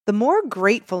The more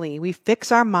gratefully we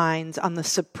fix our minds on the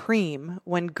supreme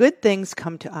when good things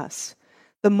come to us,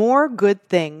 the more good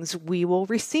things we will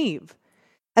receive,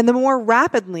 and the more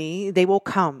rapidly they will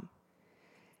come.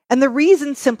 And the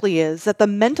reason simply is that the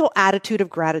mental attitude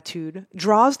of gratitude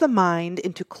draws the mind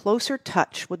into closer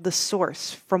touch with the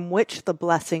source from which the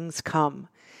blessings come.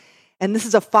 And this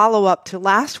is a follow-up to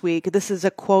last week. This is a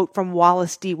quote from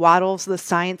Wallace D. Wattles, The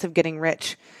Science of Getting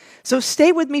Rich. So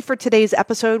stay with me for today's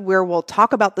episode where we'll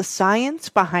talk about the science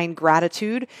behind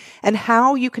gratitude and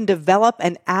how you can develop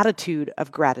an attitude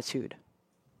of gratitude.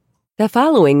 The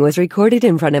following was recorded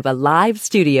in front of a live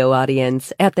studio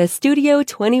audience at the Studio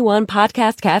 21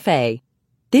 Podcast Cafe.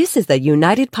 This is the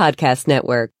United Podcast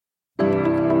Network.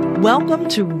 Welcome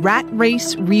to Rat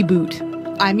Race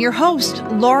Reboot. I'm your host,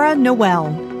 Laura Noel.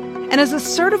 And as a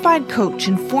certified coach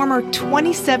and former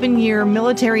 27-year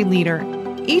military leader,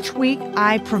 each week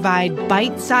I provide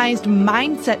bite-sized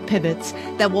mindset pivots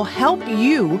that will help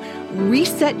you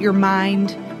reset your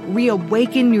mind,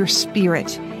 reawaken your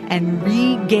spirit, and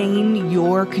regain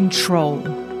your control.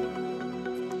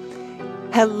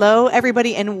 Hello,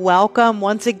 everybody, and welcome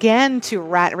once again to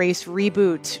Rat Race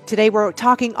Reboot. Today we're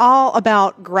talking all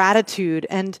about gratitude,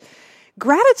 and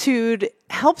gratitude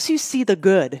helps you see the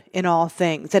good in all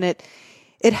things, and it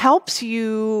helps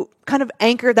you kind of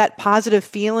anchor that positive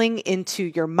feeling into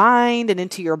your mind and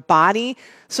into your body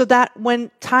so that when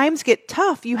times get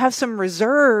tough, you have some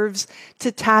reserves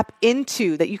to tap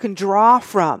into that you can draw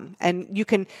from, and you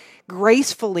can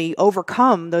gracefully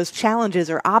overcome those challenges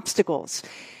or obstacles.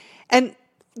 And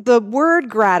the word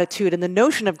gratitude and the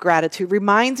notion of gratitude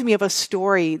reminds me of a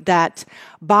story that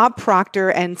Bob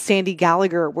Proctor and Sandy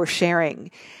Gallagher were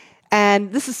sharing.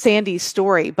 And this is Sandy's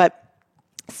story, but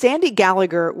Sandy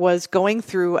Gallagher was going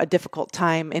through a difficult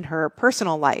time in her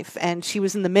personal life, and she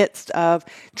was in the midst of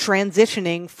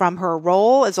transitioning from her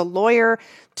role as a lawyer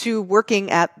to working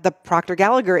at the Proctor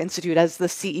Gallagher Institute as the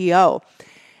CEO.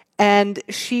 And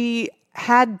she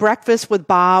had breakfast with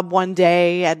Bob one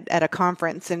day at a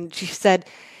conference, and she said,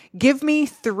 "Give me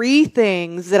 3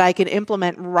 things that I can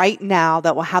implement right now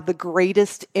that will have the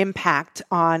greatest impact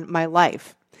on my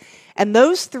life." And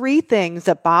those 3 things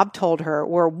that Bob told her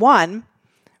were, 1,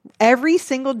 every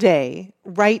single day,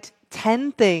 write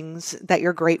 10 things that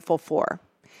you're grateful for.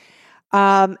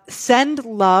 Send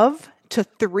love to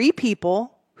 3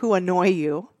 people who annoy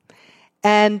you,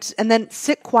 and then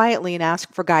sit quietly and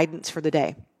ask for guidance for the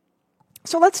day.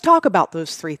 So let's talk about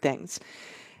those 3 things.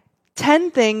 10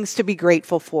 things to be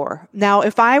grateful for. Now,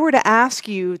 if I were to ask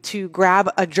you to grab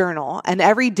a journal and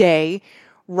every day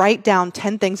write down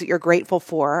 10 things that you're grateful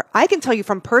for, I can tell you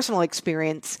from personal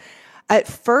experience, at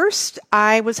first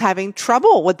I was having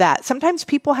trouble with that. Sometimes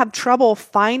people have trouble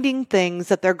finding things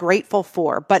that they're grateful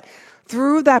for, but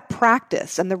through that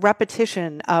practice and the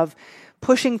repetition of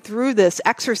pushing through this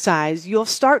exercise, you'll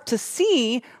start to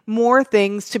see more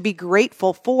things to be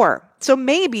grateful for. So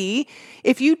maybe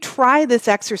if you try this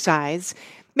exercise,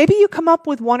 maybe you come up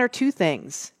with 1 or 2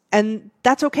 things, and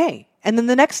that's okay. And then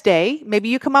the next day, maybe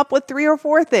you come up with 3 or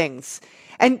 4 things.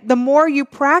 And the more you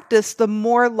practice, the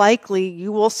more likely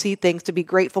you will see things to be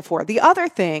grateful for. The other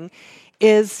thing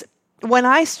is when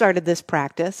I started this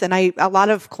practice, and a lot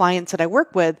of clients that I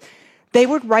work with, they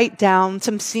would write down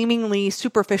some seemingly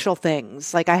superficial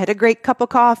things, like I had a great cup of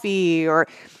coffee, or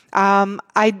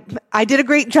I did a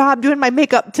great job doing my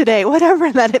makeup today,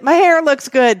 whatever that, my hair looks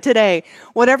good today,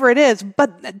 whatever it is.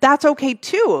 But that's okay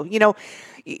too,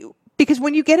 because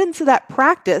when you get into that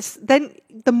practice, then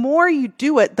the more you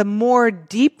do it, the more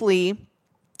deeply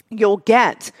you'll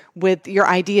get with your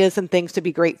ideas and things to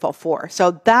be grateful for.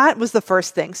 So that was the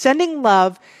first thing, sending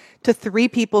love to 3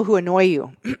 people who annoy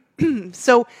you.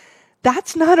 So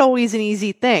that's not always an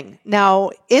easy thing.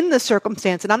 Now, in the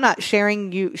circumstance, and I'm not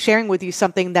sharing with you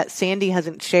something that Sandy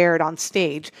hasn't shared on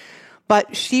stage,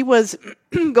 but she was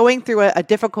going through a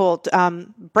difficult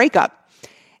breakup.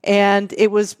 And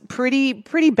it was pretty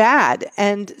bad.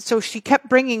 And so she kept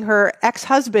bringing her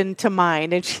ex-husband to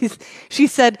mind. And she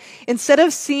said, instead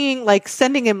of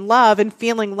sending him love and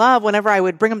feeling love whenever I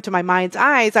would bring him to my mind's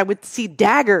eyes, I would see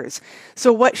daggers.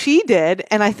 So what she did,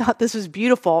 and I thought this was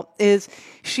beautiful, is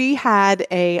she had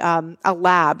a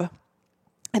lab,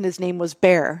 and his name was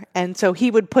Bear. And so he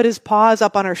would put his paws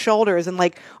up on her shoulders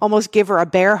and almost give her a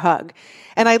bear hug.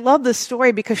 And I love this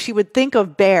story because she would think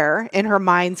of Bear in her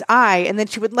mind's eye, and then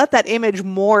she would let that image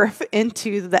morph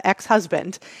into the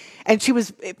ex-husband. And she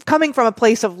was coming from a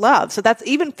place of love. So that's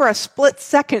even for a split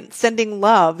second, sending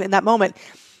love in that moment.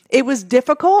 It was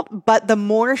difficult, but the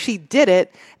more she did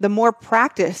it, the more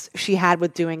practice she had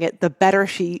with doing it, the better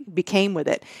she became with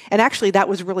it. And actually, that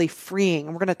was really freeing.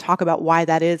 And we're going to talk about why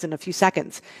that is in a few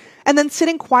seconds. And then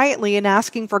sitting quietly and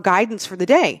asking for guidance for the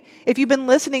day. If you've been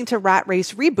listening to Rat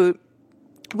Race Reboot,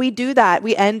 we do that.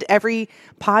 We end every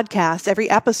podcast, every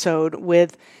episode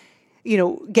with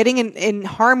getting in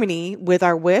harmony with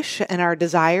our wish and our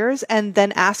desires, and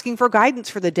then asking for guidance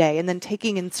for the day, and then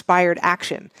taking inspired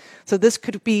action. So this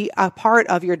could be a part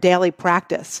of your daily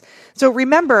practice. So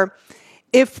remember,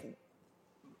 if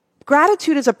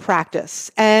gratitude is a practice,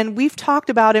 and we've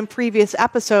talked about in previous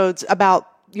episodes about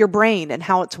your brain and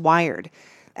how it's wired,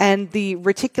 and the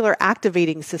reticular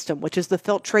activating system, which is the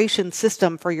filtration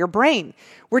system for your brain.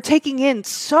 We're taking in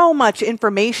so much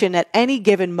information at any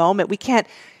given moment. We can't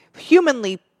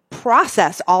humanly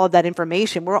process all of that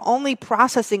information. We're only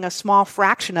processing a small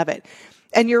fraction of it.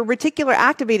 And your reticular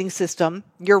activating system,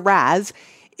 your RAS,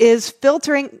 is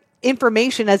filtering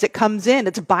information as it comes in.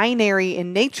 It's binary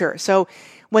in nature. So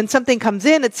when something comes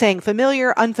in, it's saying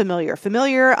familiar, unfamiliar,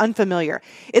 familiar, unfamiliar.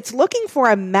 It's looking for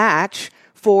a match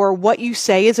for what you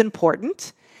say is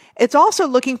important. It's also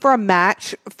looking for a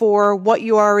match for what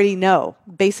you already know,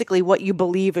 basically what you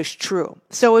believe is true.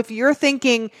 So if you're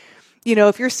thinking,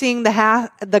 if you're seeing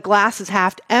the glass is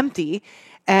half empty,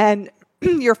 and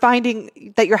you're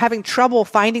finding that you're having trouble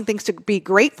finding things to be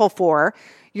grateful for,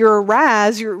 your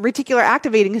RAS, your reticular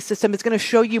activating system, is going to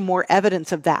show you more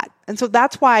evidence of that. And so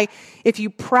that's why if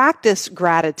you practice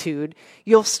gratitude,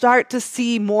 you'll start to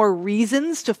see more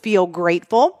reasons to feel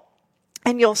grateful.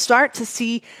 And you'll start to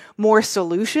see more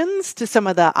solutions to some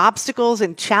of the obstacles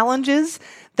and challenges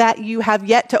that you have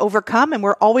yet to overcome. And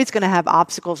we're always going to have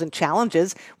obstacles and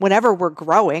challenges whenever we're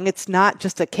growing. It's not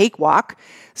just a cakewalk.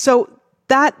 So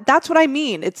that's what I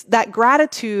mean. It's that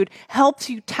gratitude helps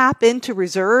you tap into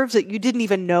reserves that you didn't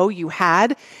even know you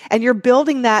had. And you're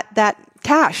building that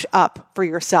cash up for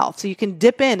yourself so you can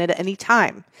dip in at any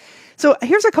time. So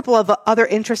here's a couple of other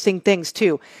interesting things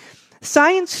too.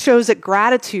 Science shows that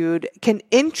gratitude can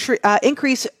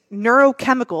increase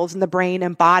neurochemicals in the brain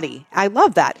and body. I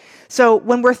love that. So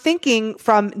when we're thinking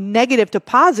from negative to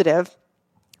positive,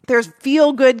 there's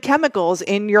feel-good chemicals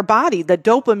in your body, the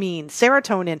dopamine,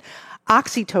 serotonin,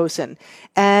 oxytocin.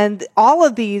 And all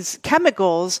of these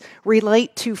chemicals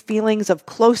relate to feelings of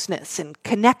closeness and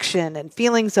connection and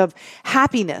feelings of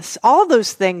happiness, all of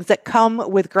those things that come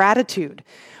with gratitude.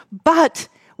 But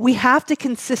we have to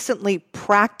consistently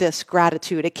practice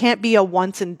gratitude. It can't be a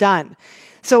once and done.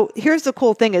 So here's the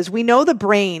cool thing is we know the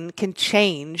brain can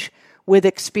change with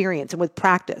experience and with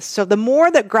practice. So the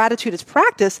more that gratitude is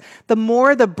practiced, the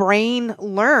more the brain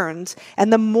learns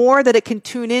and the more that it can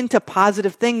tune into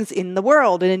positive things in the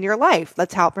world and in your life.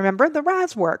 That's how, remember, the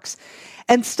RAS works.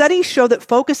 And studies show that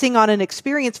focusing on an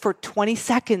experience for 20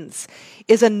 seconds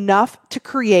is enough to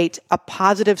create a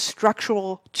positive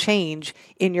structural change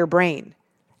in your brain.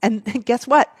 And guess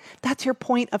what? That's your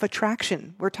point of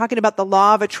attraction. We're talking about the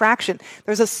law of attraction.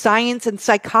 There's a science and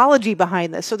psychology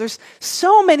behind this. So there's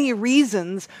so many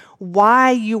reasons why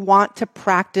you want to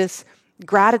practice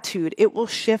gratitude. It will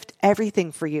shift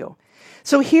everything for you.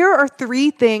 So here are 3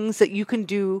 things that you can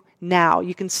do now.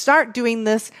 You can start doing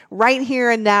this right here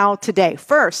and now today.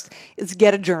 First is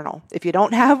get a journal if you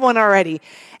don't have one already.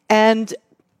 And,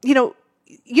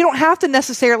 you don't have to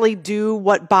necessarily do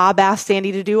what Bob asked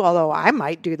Sandy to do, although I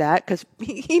might do that because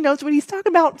he knows what he's talking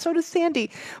about. So does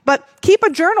Sandy. But keep a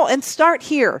journal and start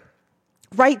here.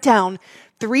 Write down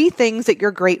 3 things that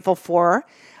you're grateful for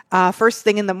first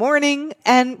thing in the morning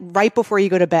and right before you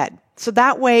go to bed. So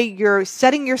that way you're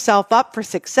setting yourself up for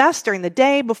success during the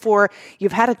day before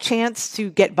you've had a chance to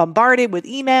get bombarded with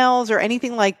emails or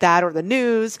anything like that or the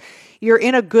news. You're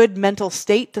in a good mental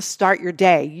state to start your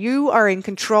day. You are in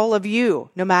control of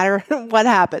you, no matter what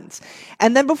happens.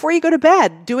 And then before you go to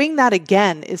bed, doing that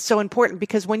again is so important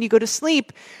because when you go to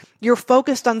sleep, you're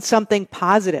focused on something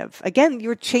positive. Again,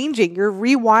 you're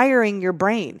rewiring your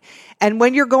brain. And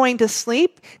when you're going to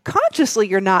sleep, consciously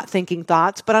you're not thinking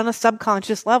thoughts, but on a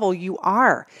subconscious level, you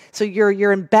are. So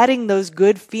you're embedding those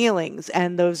good feelings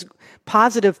and those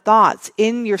positive thoughts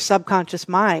in your subconscious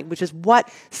mind, which is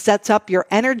what sets up your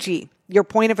energy, your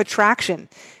point of attraction.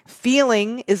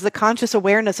 Feeling is the conscious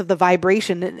awareness of the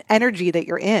vibration and energy that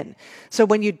you're in. So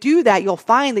when you do that, you'll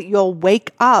find that you'll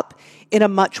wake up in a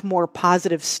much more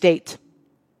positive state.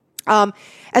 And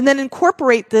then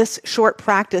incorporate this short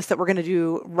practice that we're going to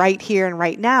do right here and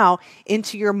right now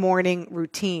into your morning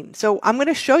routine. So I'm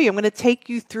going to take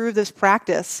you through this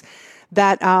practice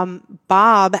that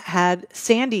Bob had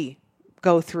Sandy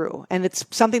go through. And it's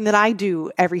something that I do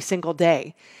every single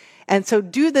day. And so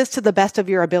do this to the best of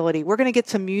your ability. We're going to get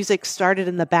some music started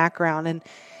in the background. And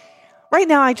right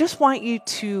now, I just want you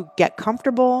to get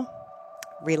comfortable,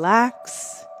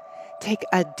 relax, take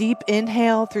a deep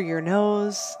inhale through your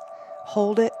nose,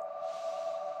 hold it,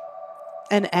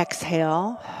 and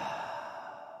exhale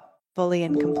fully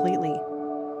and completely.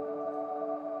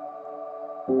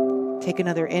 Take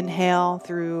another inhale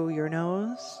through your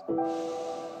nose.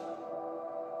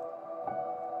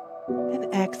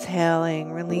 And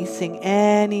exhaling, releasing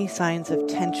any signs of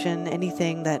tension,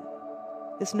 anything that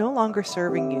is no longer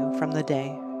serving you from the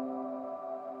day.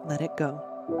 Let it go.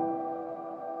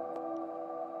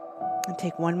 And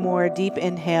take one more deep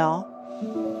inhale.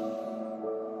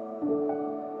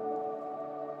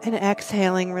 And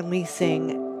exhaling,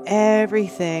 releasing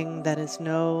everything that is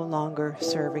no longer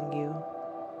serving you.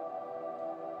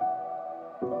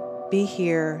 Be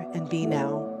here and be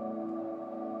now.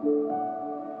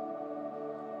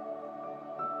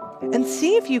 And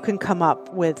see if you can come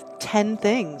up with 10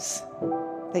 things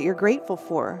that you're grateful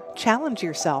for. Challenge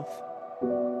yourself.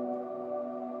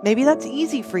 Maybe that's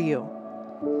easy for you.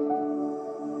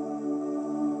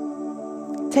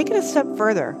 Take it a step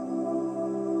further.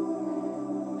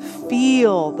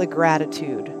 Feel the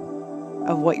gratitude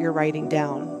of what you're writing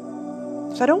down.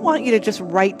 So I don't want you to just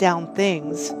write down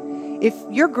things. If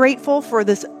you're grateful for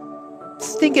this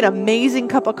stinking amazing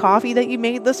cup of coffee that you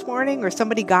made this morning or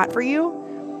somebody got for you,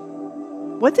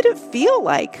 what did it feel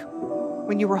like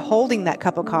when you were holding that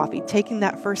cup of coffee, taking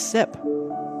that first sip?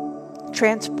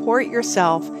 Transport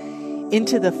yourself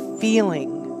into the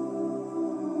feeling.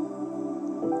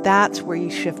 That's where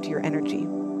you shift your energy.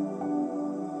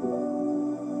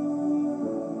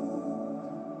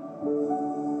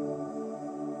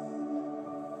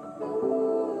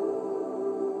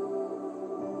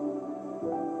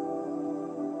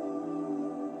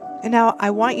 And now I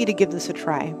want you to give this a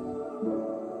try.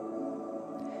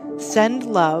 Send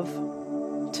love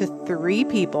to 3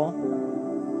 people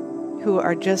who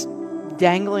are just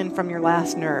dangling from your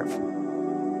last nerve.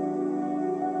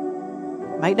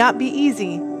 Might not be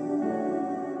easy,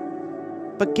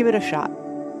 but give it a shot.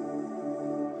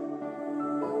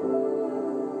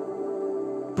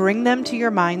 Bring them to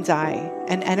your mind's eye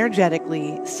and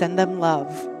energetically send them love,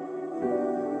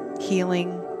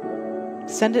 healing.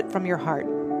 Send it from your heart.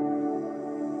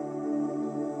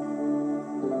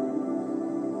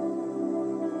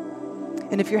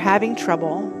 And if you're having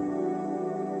trouble,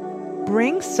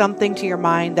 bring something to your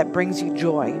mind that brings you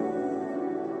joy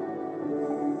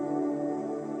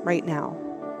right now.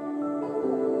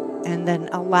 And then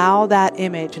allow that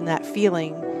image and that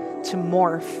feeling to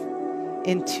morph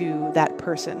into that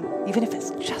person, even if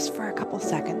it's just for a couple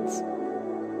seconds.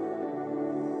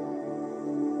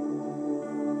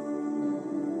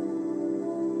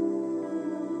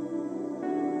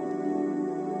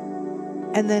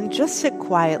 And then just sit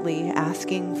quietly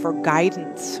asking for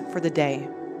guidance for the day.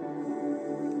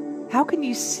 How can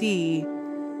you see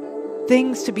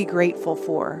things to be grateful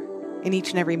for in each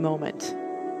and every moment?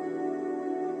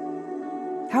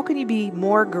 How can you be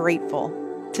more grateful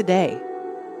today?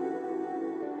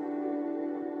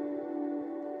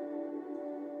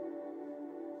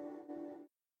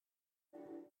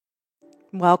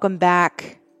 Welcome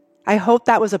back. I hope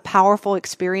that was a powerful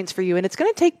experience for you, and it's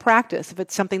going to take practice if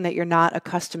it's something that you're not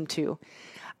accustomed to.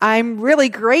 I'm really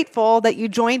grateful that you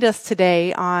joined us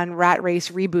today on Rat Race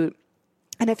Reboot.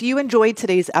 And if you enjoyed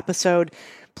today's episode,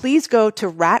 please go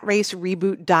to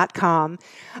ratracereboot.com.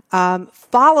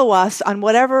 Follow us on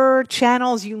whatever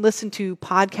channels you listen to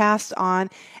podcasts on,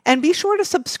 and be sure to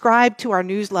subscribe to our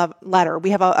newsletter.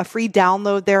 We have a free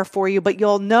download there for you, but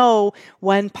you'll know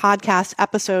when podcast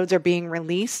episodes are being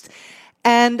released.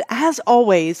 And as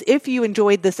always, if you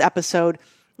enjoyed this episode,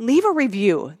 leave a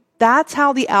review. That's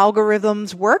how the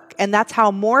algorithms work, and that's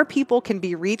how more people can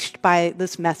be reached by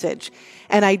this message.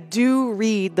 And I do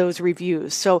read those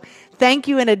reviews. So thank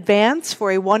you in advance for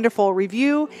a wonderful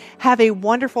review. Have a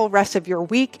wonderful rest of your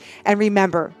week. And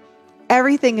remember,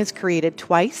 everything is created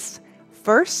twice,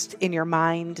 first in your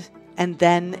mind and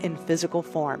then in physical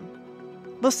form.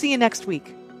 We'll see you next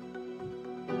week.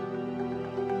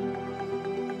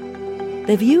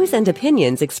 The views and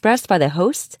opinions expressed by the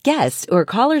hosts, guests, or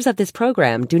callers of this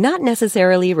program do not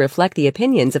necessarily reflect the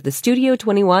opinions of the Studio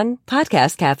 21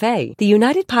 Podcast Cafe, the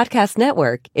United Podcast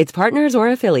Network, its partners, or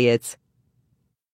affiliates.